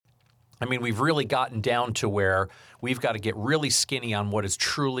I mean, we've really gotten down to where we've got to get really skinny on what is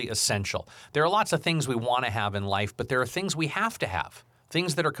truly essential. There are lots of things we want to have in life, but there are things we have to have,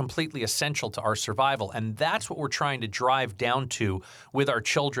 things that are completely essential to our survival. And that's what we're trying to drive down to with our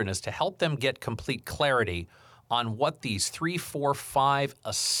children, is to help them get complete clarity on what these 3, 4, 5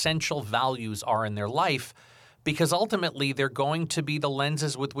 essential values are in their life, because ultimately they're going to be the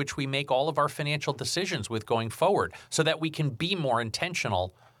lenses with which we make all of our financial decisions with going forward, so that we can be more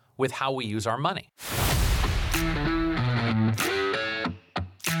intentional with how we use our money.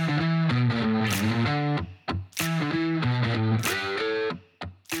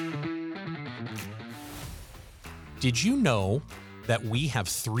 Did you know that we have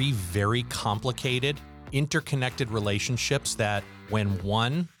 3 very complicated, interconnected relationships that when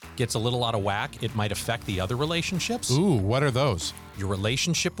one gets a little out of whack, it might affect the other relationships? Ooh, what are those? Your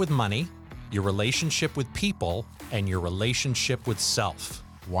relationship with money, your relationship with people, and your relationship with self.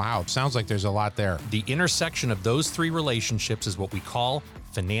 Wow, sounds like there's a lot there. The intersection of those 3 relationships is what we call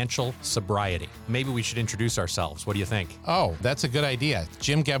financial sobriety. Maybe we should introduce ourselves. What do you think? Oh, that's a good idea.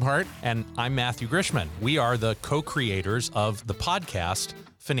 Jim Gebhardt. And I'm Matthew Grishman. We are the co-creators of the podcast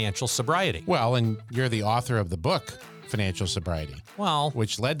Financial Sobriety. Well, and you're the author of the book, Financial Sobriety. Well,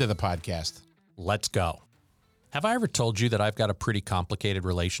 which led to the podcast. Let's go. Have I ever told you that I've got a pretty complicated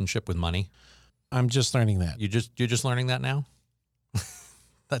relationship with money? I'm just learning that. You're just learning that now?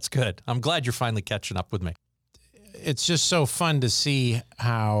 That's good. I'm glad you're finally catching up with me. It's just so fun to see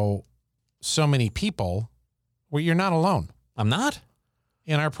how so many people, well, you're not alone. I'm not?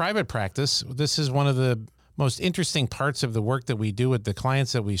 In our private practice, this is one of the most interesting parts of the work that we do with the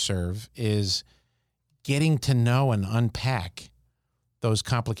clients that we serve, is getting to know and unpack those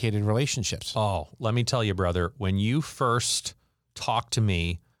complicated relationships. Oh, let me tell you, brother, when you first talked to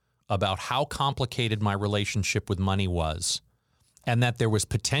me about how complicated my relationship with money was, and that there was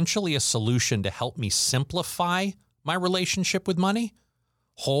potentially a solution to help me simplify my relationship with money,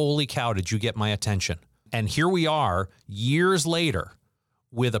 holy cow, did you get my attention. And here we are years later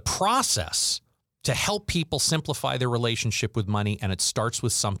with a process to help people simplify their relationship with money, and it starts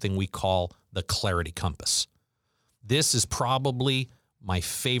with something we call the Clarity Compass. This is probably my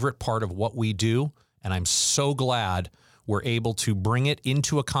favorite part of what we do, and I'm so glad we're able to bring it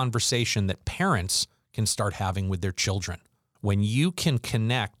into a conversation that parents can start having with their children. When you can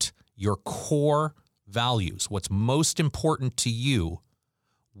connect your core values, what's most important to you,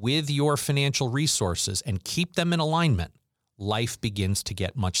 with your financial resources and keep them in alignment, life begins to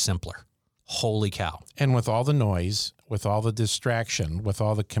get much simpler. Holy cow. And with all the noise, with all the distraction, with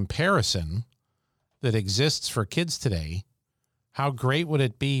all the comparison that exists for kids today, how great would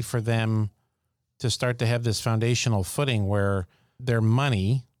it be for them to start to have this foundational footing where their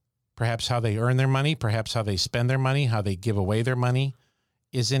money, perhaps how they earn their money, perhaps how they spend their money, how they give away their money,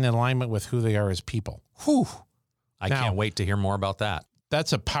 is in alignment with who they are as people. Whew. I can't wait to hear more about that.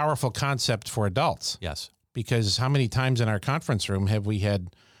 That's a powerful concept for adults. Yes. Because how many times in our conference room have we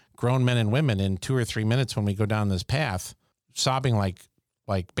had grown men and women in 2 or 3 minutes when we go down this path sobbing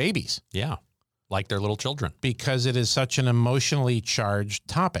like babies? Yeah. Like they're little children. Because it is such an emotionally charged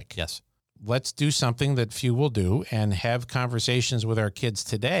topic. Yes. Let's do something that few will do and have conversations with our kids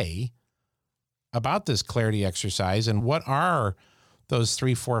today about this clarity exercise and what are those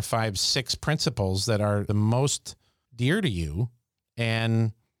 3, 4, 5, 6 principles that are the most dear to you,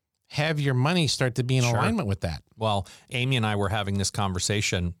 and have your money start to be in alignment with that. Well, Amy and I were having this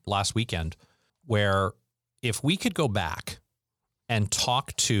conversation last weekend where if we could go back and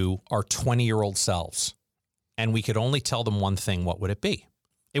talk to our 20-year-old selves and we could only tell them one thing, what would it be?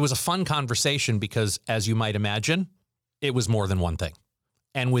 It was a fun conversation because, as you might imagine, it was more than one thing.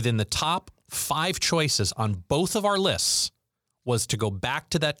 And within the top 5 choices on both of our lists was to go back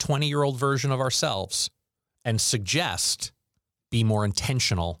to that 20-year-old version of ourselves and suggest be more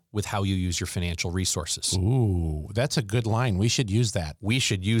intentional with how you use your financial resources. Ooh, that's a good line. We should use that. We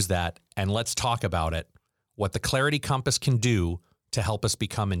should use that, and let's talk about it, what the Clarity Compass can do to help us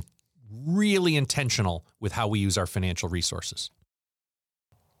become really intentional with how we use our financial resources.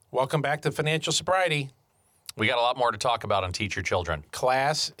 Welcome back to Financial Sobriety. We got a lot more to talk about on Teach Your Children.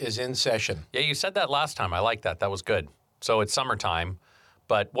 Class is in session. Yeah, you said that last time. I like that. That was good. So it's summertime,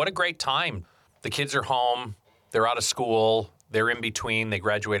 but what a great time. The kids are home. They're out of school. They're in between. They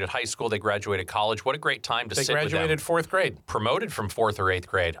graduated high school. They graduated college. What a great time to sit with them. They graduated 4th grade. Promoted from 4th or 8th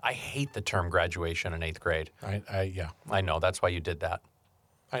grade. I hate the term graduation in 8th grade. Yeah. I know. That's why you did that.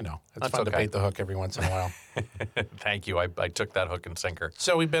 I know. It's fun to bait the hook every once in a while. Thank you. I took that hook and sinker.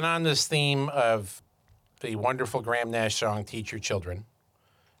 So we've been on this theme of the wonderful Graham Nash song, Teach Your Children.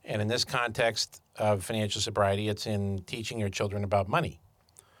 And in this context of financial sobriety, it's in teaching your children about money.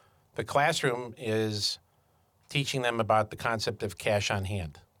 The classroom is teaching them about the concept of cash on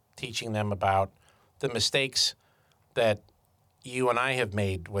hand, teaching them about the mistakes that you and I have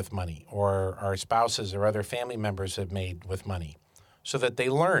made with money, or our spouses or other family members have made with money, so that they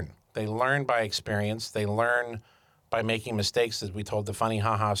learn. They learn by experience. They learn by making mistakes, as we told the funny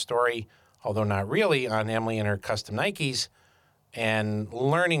ha-ha story, although not really, on Emily and her custom Nikes, and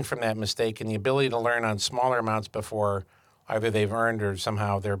learning from that mistake and the ability to learn on smaller amounts before either they've earned or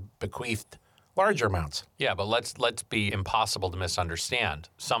somehow they're bequeathed larger amounts. Yeah, but let's be impossible to misunderstand.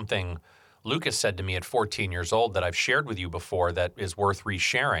 Something Lucas said to me at 14 years old that I've shared with you before that is worth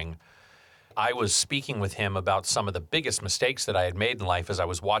resharing. I was speaking with him about some of the biggest mistakes that I had made in life as I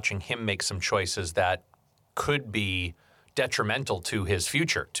was watching him make some choices that could be detrimental to his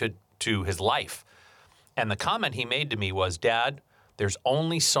future, to his life. And the comment he made to me was, Dad, there's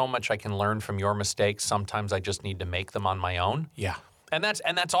only so much I can learn from your mistakes. Sometimes I just need to make them on my own. Yeah. And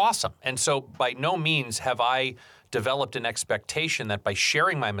that's awesome. And so by no means have I developed an expectation that by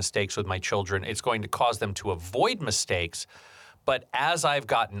sharing my mistakes with my children, it's going to cause them to avoid mistakes. But as I've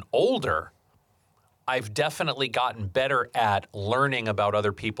gotten older, I've definitely gotten better at learning about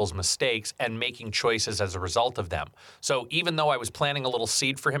other people's mistakes and making choices as a result of them. So even though I was planting a little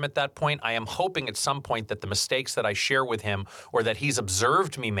seed for him at that point, I am hoping at some point that the mistakes that I share with him or that he's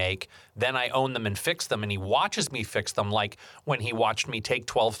observed me make, then I own them and fix them, and he watches me fix them, like when he watched me take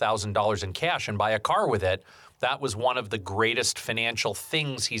 $12,000 in cash and buy a car with it. That was one of the greatest financial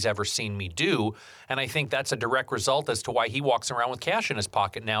things he's ever seen me do. And I think that's a direct result as to why he walks around with cash in his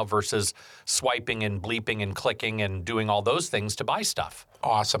pocket now versus swiping and bleeping and clicking and doing all those things to buy stuff.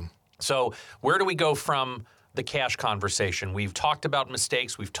 Awesome. So where do we go from the cash conversation? We've talked about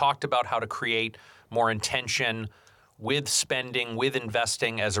mistakes. We've talked about how to create more intention with spending, with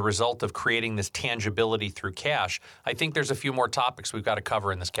investing as a result of creating this tangibility through cash. I think there's a few more topics we've got to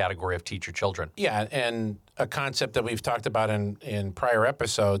cover in this category of teach your children. Yeah, and a concept that we've talked about in prior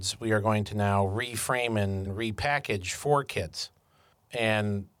episodes, we are going to now reframe and repackage for kids.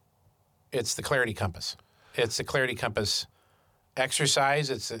 And it's the Clarity Compass. It's the Clarity Compass exercise.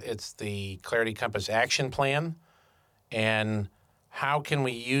 It's the Clarity Compass action plan. And how can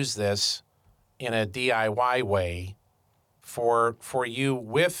we use this in a DIY way for you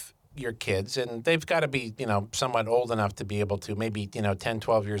with your kids? And they've got to be, somewhat old enough to be able to, maybe, 10,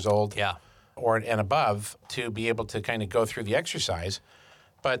 12 years old. Yeah. And above, to be able to kind of go through the exercise.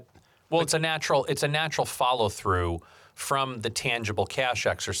 But it's a natural follow through from the tangible cash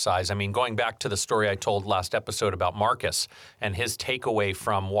exercise. I mean, going back to the story I told last episode about Marcus and his takeaway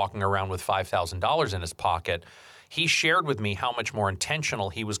from walking around with $5,000 in his pocket, he shared with me how much more intentional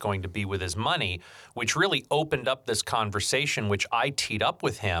he was going to be with his money, which really opened up this conversation, which I teed up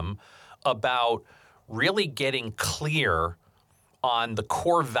with him about really getting clear on the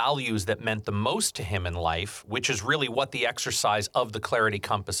core values that meant the most to him in life, which is really what the exercise of the Clarity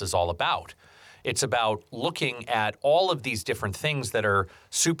Compass is all about. It's about looking at all of these different things that are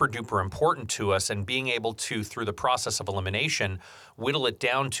super duper important to us and being able to, through the process of elimination, whittle it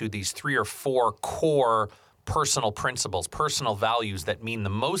down to these 3 or 4 core personal principles, personal values that mean the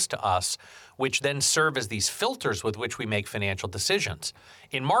most to us, which then serve as these filters with which we make financial decisions.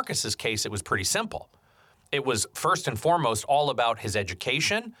 In Marcus's case, it was pretty simple. It was first and foremost all about his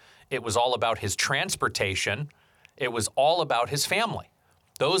education. It was all about his transportation. It was all about his family.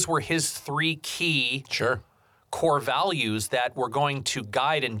 Those were his 3 key core values that were going to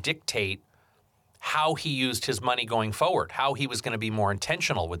guide and dictate how he used his money going forward, how he was going to be more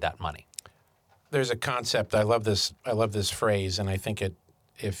intentional with that money. There's a concept. I love this phrase, and I think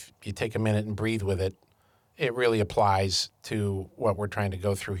if you take a minute and breathe with it, it really applies to what we're trying to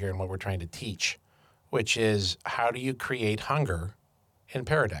go through here and what we're trying to teach, which is, how do you create hunger in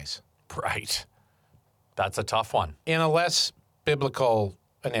paradise? Right. That's a tough one. In a less biblical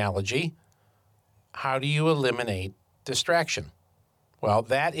analogy, how do you eliminate distraction? Well,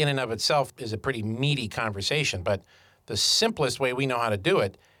 that in and of itself is a pretty meaty conversation, but the simplest way we know how to do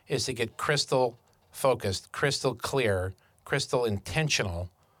it is to get crystal focused, crystal clear, crystal intentional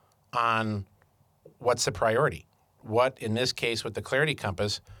on what's the priority. What, in this case with the Clarity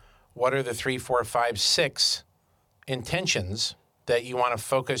Compass, what are the 3, 4, 5, 6 intentions that you want to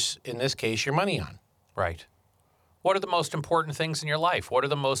focus, in this case, your money on? Right. What are the most important things in your life? What are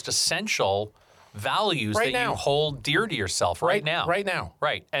the most essential values that you hold dear to yourself right now? Right now.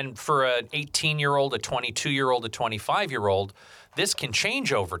 Right. And for an 18-year-old, a 22-year-old, a 25-year-old, this can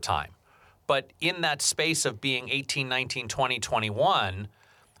change over time. But in that space of being 18, 19, 20, 21,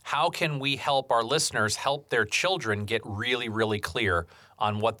 how can we help our listeners help their children get really, really clear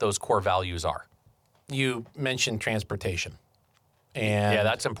on what those core values are? You mentioned transportation. And Yeah,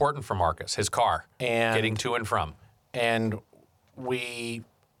 that's important for Marcus, his car, And- getting to and from. And we,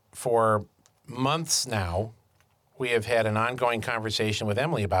 for months now, we have had an ongoing conversation with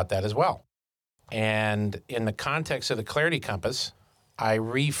Emily about that as well. And in the context of the Clarity Compass, I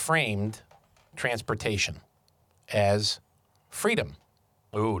reframed transportation as freedom.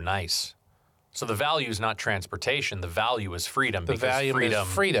 Ooh, nice. So the value is not transportation. The value is freedom. The value is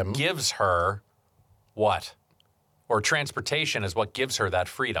freedom. Gives her what? Or transportation is what gives her that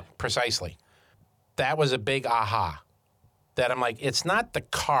freedom. Precisely. That was a big aha. That I'm like, it's not the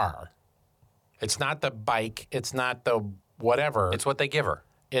car. It's not the bike. It's not the whatever. It's what they give her.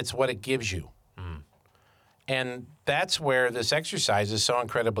 It's what it gives you. And that's where this exercise is so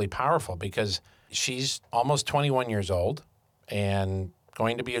incredibly powerful, because she's almost 21 years old and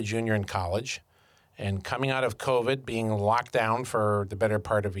going to be a junior in college, and coming out of COVID, being locked down for the better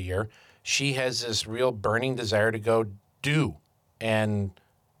part of a year. She has this real burning desire to go do and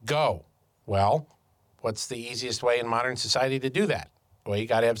go. Well, what's the easiest way in modern society to do that? Well, you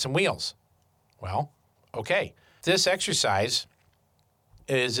got to have some wheels. Well, okay. This exercise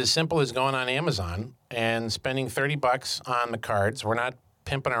is as simple as going on Amazon and spending $30 on the cards. We're not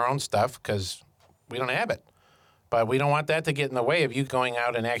pimping our own stuff because we don't have it. But we don't want that to get in the way of you going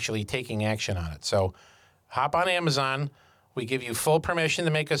out and actually taking action on it. So hop on Amazon. We give you full permission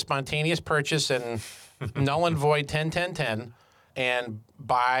to make a spontaneous purchase and null and void 10-10-10 and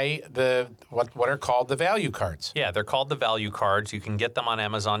buy the what are called the value cards. Yeah, they're called the value cards. You can get them on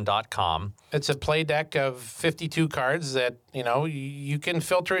Amazon.com. It's a play deck of 52 cards that, you can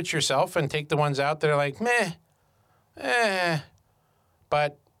filter it yourself and take the ones out that are like, meh,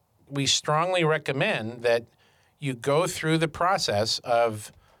 But we strongly recommend that you go through the process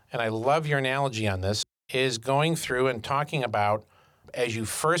of, and I love your analogy on this, is going through and talking about, as you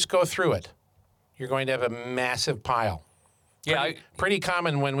first go through it, you're going to have a massive pile. Yeah, Pretty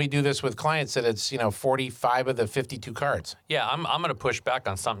common when we do this with clients that it's, 45 of the 52 cards. Yeah, I'm going to push back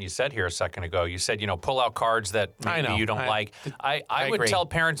on something you said here a second ago. You said, pull out cards that maybe you don't like. I would agree. tell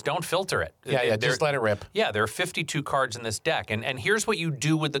parents, don't filter it. Yeah, just let it rip. Yeah, there are 52 cards in this deck. And here's what you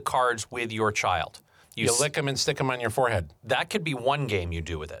do with the cards with your child. You lick them and stick them on your forehead. That could be one game you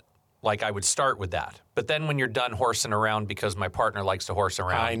do with it. Like, I would start with that. But then when you're done horsing around, because my partner likes to horse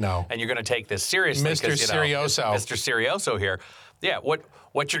around. I know. And you're going to take this seriously. Mr. Serioso. Mr. Serioso here. Yeah,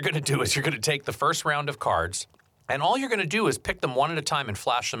 what you're going to do is you're going to take the first round of cards, and all you're going to do is pick them one at a time and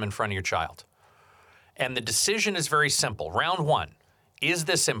flash them in front of your child. And the decision is very simple. Round one, is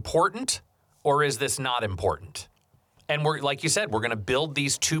this important or is this not important? And we're, like you said, we're going to build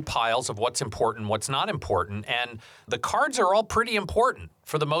these two piles of what's important, what's not important. And the cards are all pretty important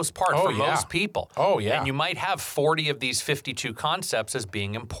for the most part for most people. Oh, yeah. And you might have 40 of these 52 concepts as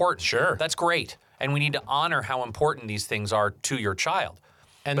being important. Sure. That's great. And we need to honor how important these things are to your child.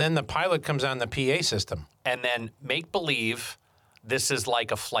 And then the pilot comes on the PA system. And then make believe this is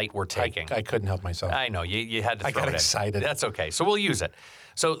like a flight we're taking. I couldn't help myself. I know. You had to throw it in. I got excited. That's okay. So we'll use it.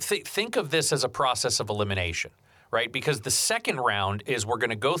 So think of this as a process of elimination. Right? Because the second round is we're going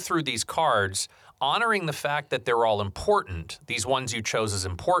to go through these cards, honoring the fact that they're all important, these ones you chose as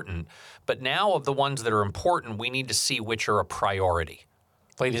important, but now of the ones that are important, we need to see which are a priority.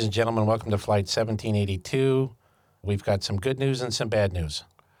 Ladies and gentlemen, welcome to Flight 1782. We've got some good news and some bad news.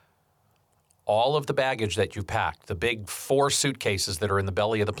 All of the baggage that you packed, the big 4 suitcases that are in the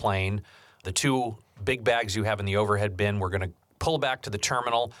belly of the plane, the 2 big bags you have in the overhead bin, we're going to pull back to the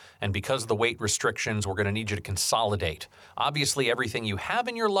terminal, and because of the weight restrictions, we're going to need you to consolidate. Obviously, everything you have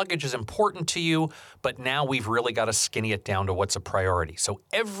in your luggage is important to you, but now we've really got to skinny it down to what's a priority. So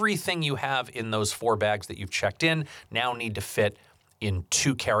everything you have in those 4 bags that you've checked in now need to fit in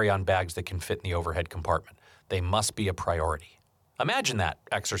 2 carry-on bags that can fit in the overhead compartment. They must be a priority. Imagine that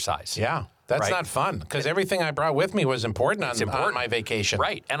exercise. Yeah, that's not fun, because everything I brought with me was important on my vacation.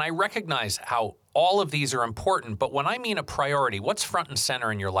 Right, and I recognize how all of these are important, but when I mean a priority, what's front and center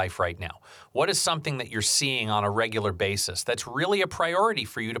in your life right now? What is something that you're seeing on a regular basis that's really a priority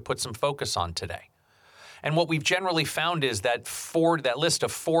for you to put some focus on today? And what we've generally found is that that list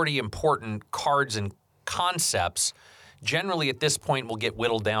of 40 important cards and concepts, generally at this point will get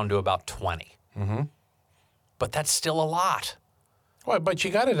whittled down to about 20. Mm-hmm. But that's still a lot. Well, but you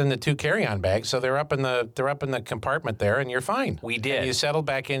got it in the 2 carry-on bags, so they're up in the compartment there, and you're fine. We did. And you settled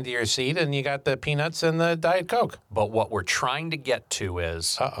back into your seat, and you got the peanuts and the Diet Coke. But what we're trying to get to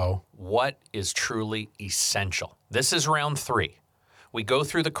is what is truly essential. This is round 3. We go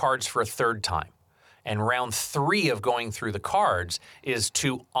through the cards for a 3rd time. And round 3 of going through the cards is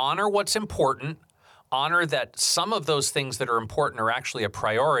to honor what's important, honor that some of those things that are important are actually a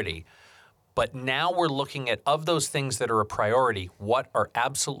priority, But now we're looking at, of those things that are a priority, what are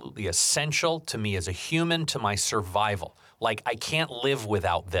absolutely essential to me as a human, to my survival. Like, I can't live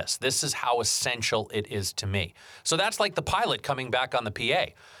without this. This is how essential it is to me. So that's like the pilot coming back on the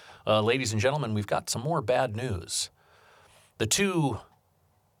PA. Ladies and gentlemen, we've got some more bad news. The 2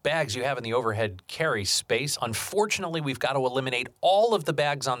 bags you have in the overhead carry space, unfortunately, we've got to eliminate all of the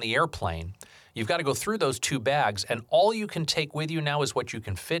bags on the airplane. You've got to go through those 2 bags, and all you can take with you now is what you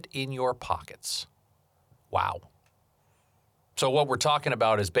can fit in your pockets. Wow. So what we're talking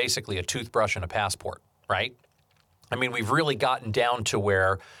about is basically a toothbrush and a passport, right? I mean, we've really gotten down to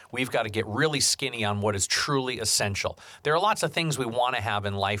where we've got to get really skinny on what is truly essential. There are lots of things we want to have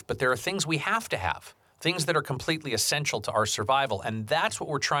in life, but there are things we have to have, things that are completely essential to our survival. And that's what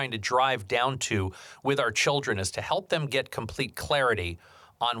we're trying to drive down to with our children, is to help them get complete clarity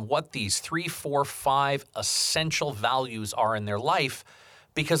on what these 3, 4, 5 essential values are in their life,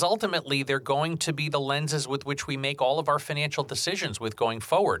 because ultimately they're going to be the lenses with which we make all of our financial decisions with going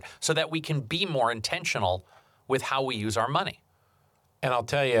forward, so that we can be more intentional with how we use our money. And I'll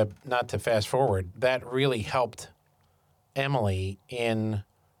tell you, not to fast forward, that really helped Emily in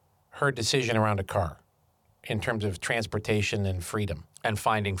her decision around a car in terms of transportation and freedom. And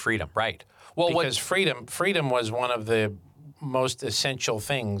finding freedom, right. Well, because freedom was one of the most essential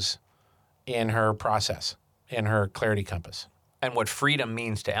things in her process, in her clarity compass. And what freedom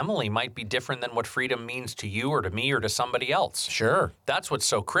means to Emily might be different than what freedom means to you or to me or to somebody else. Sure. That's what's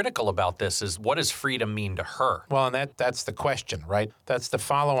so critical about this, is what does freedom mean to her? Well, and that's the question, right? That's the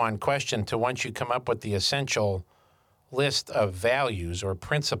follow-on question to, once you come up with the essential list of values or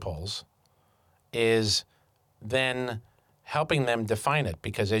principles, is then helping them define it.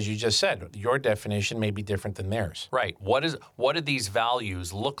 Because as you just said, your definition may be different than theirs. Right. What do these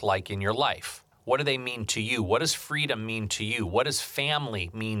values look like in your life? What do they mean to you? What does freedom mean to you? What does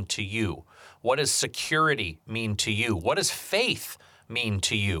family mean to you? What does security mean to you? What does faith mean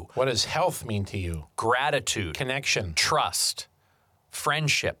to you? What does health mean to you? Gratitude. Connection. Trust.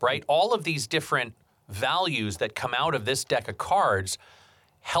 Friendship, right? All of these different values that come out of this deck of cards,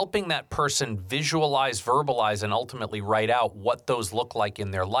 helping that person visualize, verbalize, and ultimately write out what those look like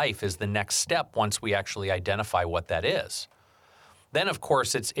in their life is the next step once we actually identify what that is. Then, of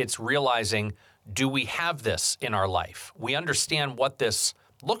course, it's realizing, do we have this in our life? We understand what this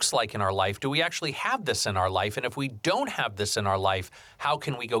looks like in our life. Do we actually have this in our life? And if we don't have this in our life, how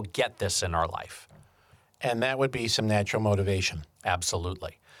can we go get this in our life? And that would be some natural motivation.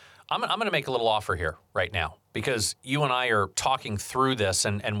 Absolutely. I'm going to make a little offer here right now, because you and I are talking through this,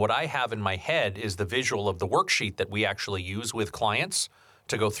 and what I have in my head is the visual of the worksheet that we actually use with clients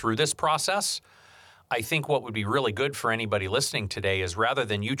to go through this process. I think what would be really good for anybody listening today is, rather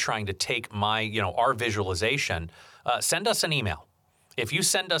than you trying to take our visualization, send us an email. If you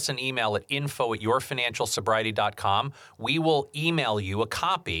send us an email at info@yourfinancialsobriety.com, we will email you a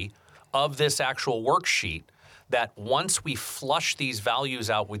copy of this actual worksheet, that once we flush these values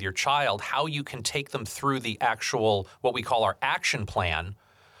out with your child, how you can take them through the actual, what we call our action plan,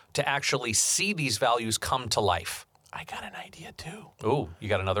 to actually see these values come to life. I got an idea too. Ooh, you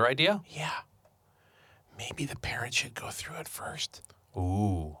got another idea? Yeah. Maybe the parents should go through it first.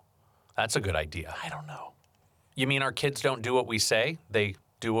 Ooh, that's a good idea. I don't know. You mean our kids don't do what we say? They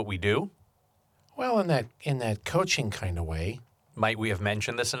do what we do? Well, in that coaching kind of way. Might we have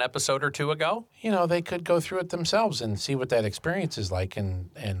mentioned this an episode or two ago? You know, they could go through it themselves and see what that experience is like,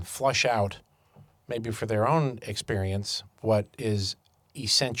 and flush out, maybe for their own experience, what is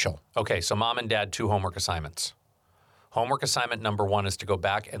essential. Okay, so mom and dad, 2 homework assignments. Homework assignment number 1 is to go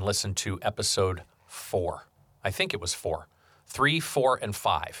back and listen to episode 4. I think it was 4. 3, 4, and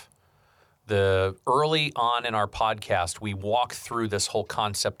 5. The early on in our podcast, we walk through this whole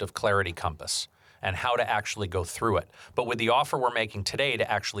concept of clarity compass and how to actually go through it. But with the offer we're making today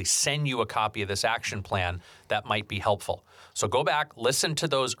to actually send you a copy of this action plan, that might be helpful. So go back, listen to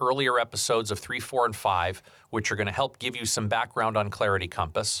those earlier episodes of 3, 4, and 5, which are going to help give you some background on Clarity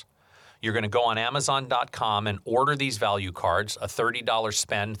Compass. You're going to go on Amazon.com and order these value cards, a $30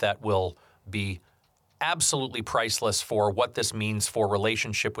 spend that will be absolutely priceless for what this means for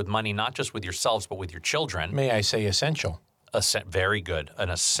relationship with money, not just with yourselves, but with your children. May I say essential? Very good.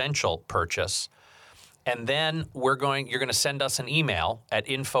 An essential purchase. And then you're going to send us an email at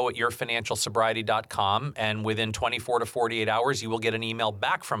info@yourfinancialsobriety.com, and within 24 to 48 hours, you will get an email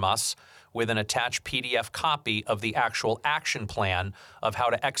back from us with an attached PDF copy of the actual action plan of how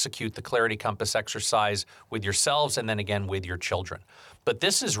to execute the Clarity Compass exercise with yourselves and then again with your children. But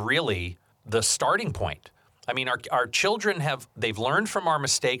this is really the starting point. I mean, our children they've learned from our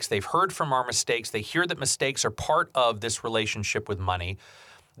mistakes. They've heard from our mistakes. They hear that mistakes are part of this relationship with money.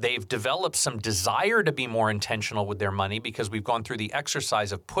 They've developed some desire to be more intentional with their money because we've gone through the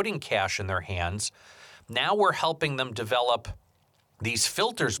exercise of putting cash in their hands. Now we're helping them develop these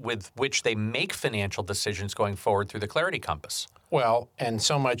filters with which they make financial decisions going forward through the Clarity Compass. Well, and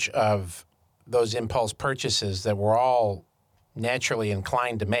so much of those impulse purchases that we're all naturally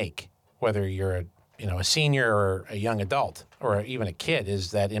inclined to make, whether you're a senior or a young adult or even a kid,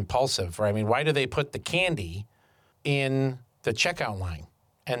 is that impulsive. Right? I mean, why do they put the candy in the checkout line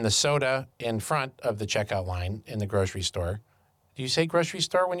and the soda in front of the checkout line in the grocery store? Do you say grocery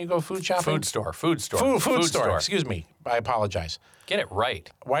store when you go food shopping? Food store. Food store. Excuse me. I apologize. Get it right.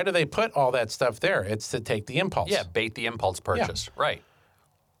 Why do they put all that stuff there? It's to take the impulse. Yeah, bait the impulse purchase. Yeah. Right.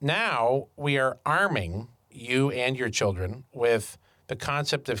 Now we are arming you and your children with the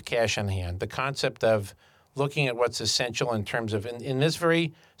concept of cash on hand, the concept of looking at what's essential in terms of, in this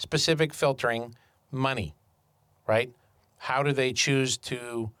very specific filtering, money, right? How do they choose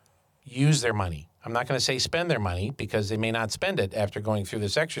to use their money? I'm not going to say spend their money because they may not spend it after going through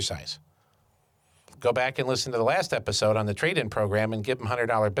this exercise. Go back and listen to the last episode on the trade-in program and give them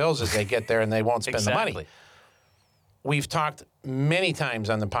 $100 bills as they get there and they won't spend the money. We've talked many times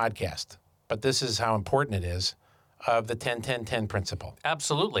on the podcast, but this is how important it is, of the 10-10-10 principle.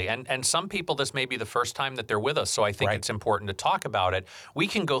 Absolutely. And some people, this may be the first time that they're with us, so I think it's important to talk about it. We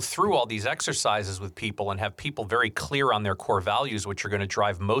can go through all these exercises with people and have people very clear on their core values, which are going to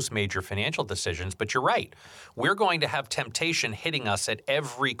drive most major financial decisions. But you're right. We're going to have temptation hitting us at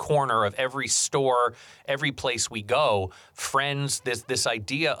every corner of every store, every place we go. Friends, this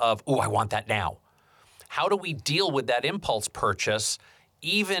idea of, I want that now. How do we deal with that impulse purchase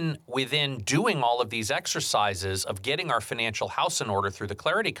even within doing all of these exercises of getting our financial house in order through the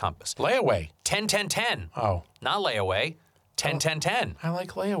Clarity Compass? Layaway. 10-10-10. Oh. Not layaway. 10-10-10. I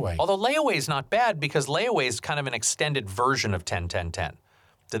like layaway. Although layaway is not bad because layaway is kind of an extended version of 10-10-10.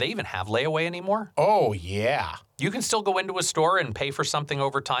 Do they even have layaway anymore? Oh, yeah. You can still go into a store and pay for something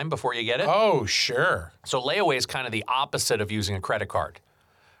over time before you get it? Oh, sure. So layaway is kind of the opposite of using a credit card.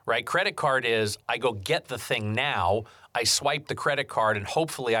 Right? Credit card is, I go get the thing now, I swipe the credit card, and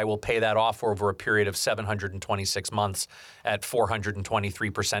hopefully I will pay that off over a period of 726 months at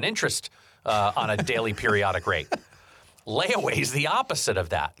 423% interest on a daily periodic rate. Layaway is the opposite of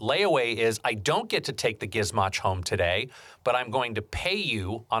that. Layaway is, I don't get to take the gizmoch home today, but I'm going to pay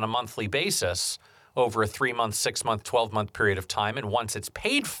you on a monthly basis over a 3-month, 6-month, 12-month period of time, and once it's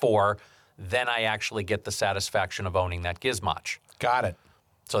paid for, then I actually get the satisfaction of owning that gizmoch. Got it.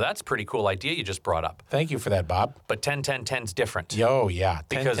 So that's a pretty cool idea you just brought up. Thank you for that, Bob. But 10-10-10's different. Yo, yeah.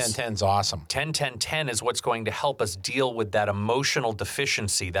 10-10-10's awesome. 10-10-10 is what's going to help us deal with that emotional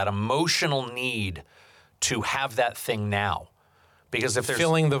deficiency, that emotional need to have that thing now. Because if there's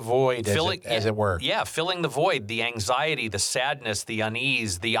filling the void, as it were. Yeah, filling the void, the anxiety, the sadness, the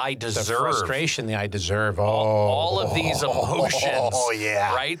unease, the I deserve. The frustration, the I deserve. All of these emotions,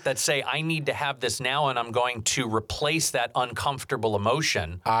 yeah. Right, that say, I need to have this now and I'm going to replace that uncomfortable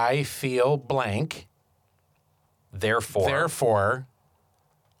emotion. I feel blank. Therefore,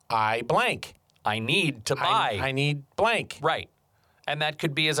 I blank. I need to buy. I need blank. Right. And that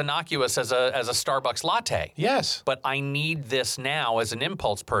could be as innocuous as a Starbucks latte. Yes. But I need this now as an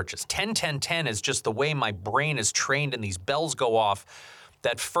impulse purchase. 10-10-10 is just the way my brain is trained and these bells go off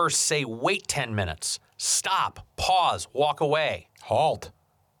that first say, wait 10 minutes, stop, pause, walk away. Halt.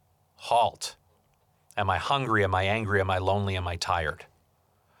 Am I hungry? Am I angry? Am I lonely? Am I tired?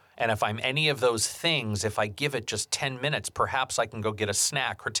 And if I'm any of those things, if I give it just 10 minutes, perhaps I can go get a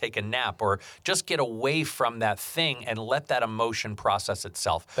snack or take a nap or just get away from that thing and let that emotion process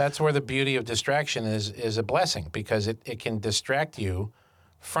itself. That's where the beauty of distraction is a blessing because it can distract you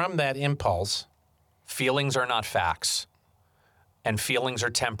from that impulse. Feelings are not facts, and feelings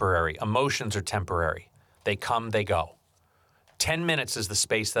are temporary. Emotions are temporary. They come, they go. 10 minutes is the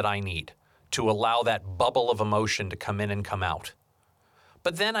space that I need to allow that bubble of emotion to come in and come out.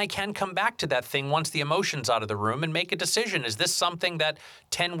 But then I can come back to that thing once the emotion's out of the room and make a decision. Is this something that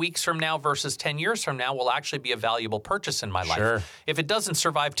 10 weeks from now versus 10 years from now will actually be a valuable purchase in my life? Sure. If it doesn't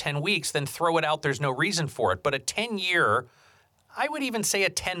survive 10 weeks, then throw it out. There's no reason for it. But a 10-year, I would even say a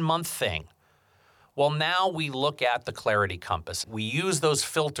 10-month thing. Well, now we look at the Clarity Compass. We use those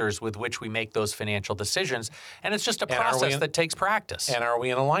filters with which we make those financial decisions, and it's just a process that takes practice. And are we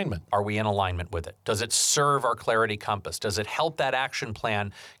in alignment? Are we in alignment with it? Does it serve our Clarity Compass? Does it help that action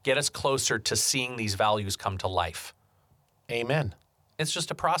plan get us closer to seeing these values come to life? Amen. It's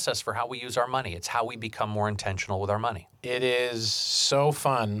just a process for how we use our money. It's how we become more intentional with our money. It is so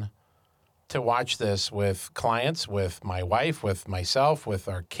fun to watch this with clients, with my wife, with myself, with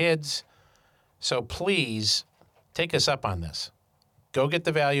our kids. So please take us up on this. Go get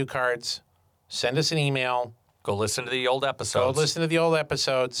the value cards. Send us an email. Go listen to the old episodes. Go listen to the old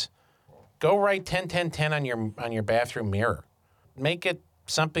episodes. Go write 10-10-10 on your bathroom mirror. Make it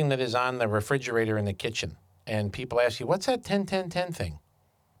something that is on the refrigerator in the kitchen. And people ask you, what's that 10-10-10 thing?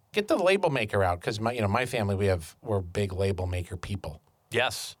 Get the label maker out, because my family, we're big label maker people.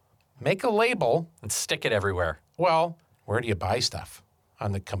 Yes. Make a label. And stick it everywhere. Well, where do you buy stuff?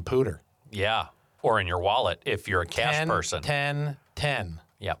 On the computer. Yeah. Or in your wallet if you're a cash person. 10-10-10.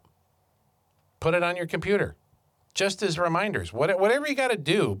 Yep. Put it on your computer. Just as reminders. Whatever you got to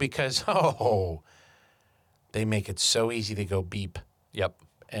do, because, they make it so easy to go beep. Yep.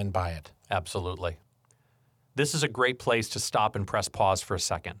 And buy it. Absolutely. This is a great place to stop and press pause for a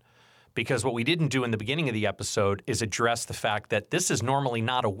second, because what we didn't do in the beginning of the episode is address the fact that this is normally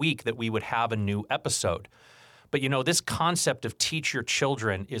not a week that we would have a new episode. But this concept of teach your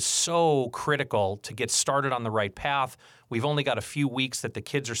children is so critical to get started on the right path. We've only got a few weeks that the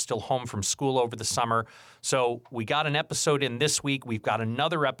kids are still home from school over the summer. So we got an episode in this week. We've got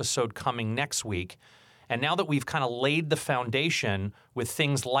another episode coming next week. And now that we've kind of laid the foundation with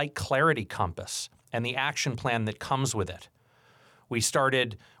things like Clarity Compass and the action plan that comes with it, we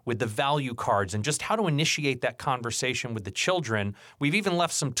started with the value cards and just how to initiate that conversation with the children. We've even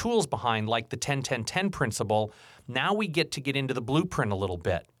left some tools behind, like the 10-10-10 principle. Now we get into the blueprint a little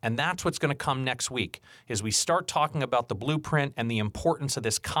bit. And that's what's going to come next week, is we start talking about the blueprint and the importance of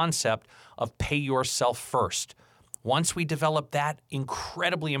this concept of pay yourself first. Once we develop that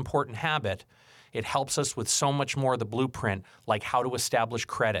incredibly important habit, it helps us with so much more of the blueprint, like how to establish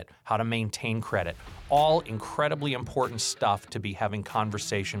credit, how to maintain credit, all incredibly important stuff to be having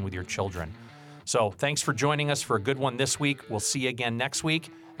conversation with your children. So thanks for joining us for a good one this week. We'll see you again next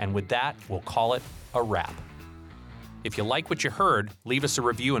week. And with that, we'll call it a wrap. If you like what you heard, leave us a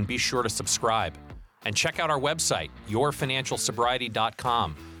review and be sure to subscribe. And check out our website,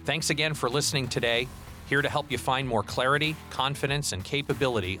 yourfinancialsobriety.com. Thanks again for listening today. Here to help you find more clarity, confidence, and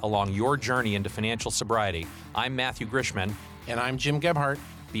capability along your journey into financial sobriety. I'm Matthew Grishman. And I'm Jim Gebhardt.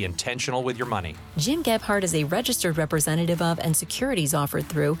 Be intentional with your money. Jim Gebhardt is a registered representative of and securities offered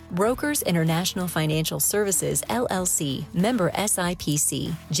through Brokers International Financial Services, LLC, member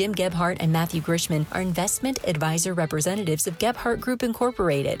SIPC. Jim Gebhardt and Matthew Grishman are investment advisor representatives of Gebhardt Group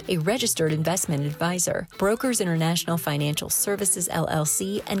Incorporated, a registered investment advisor. Brokers International Financial Services,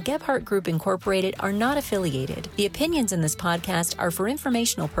 LLC, and Gebhardt Group Incorporated are not affiliated. The opinions in this podcast are for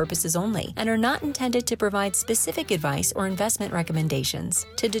informational purposes only and are not intended to provide specific advice or investment recommendations.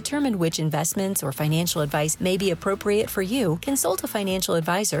 To determine which investments or financial advice may be appropriate for you, consult a financial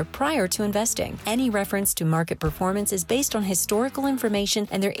advisor prior to investing. Any reference to market performance is based on historical information,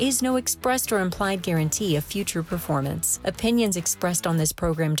 and there is no expressed or implied guarantee of future performance. Opinions expressed on this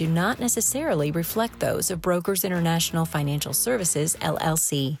program do not necessarily reflect those of Brokers International Financial Services,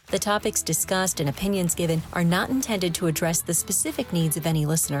 LLC. The topics discussed and opinions given are not intended to address the specific needs of any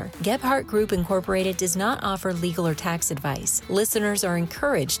listener. Gebhardt Group Incorporated does not offer legal or tax advice. Listeners are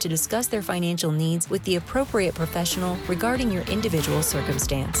encouraged to discuss their financial needs with the appropriate professional regarding your individual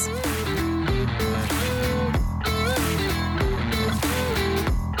circumstance.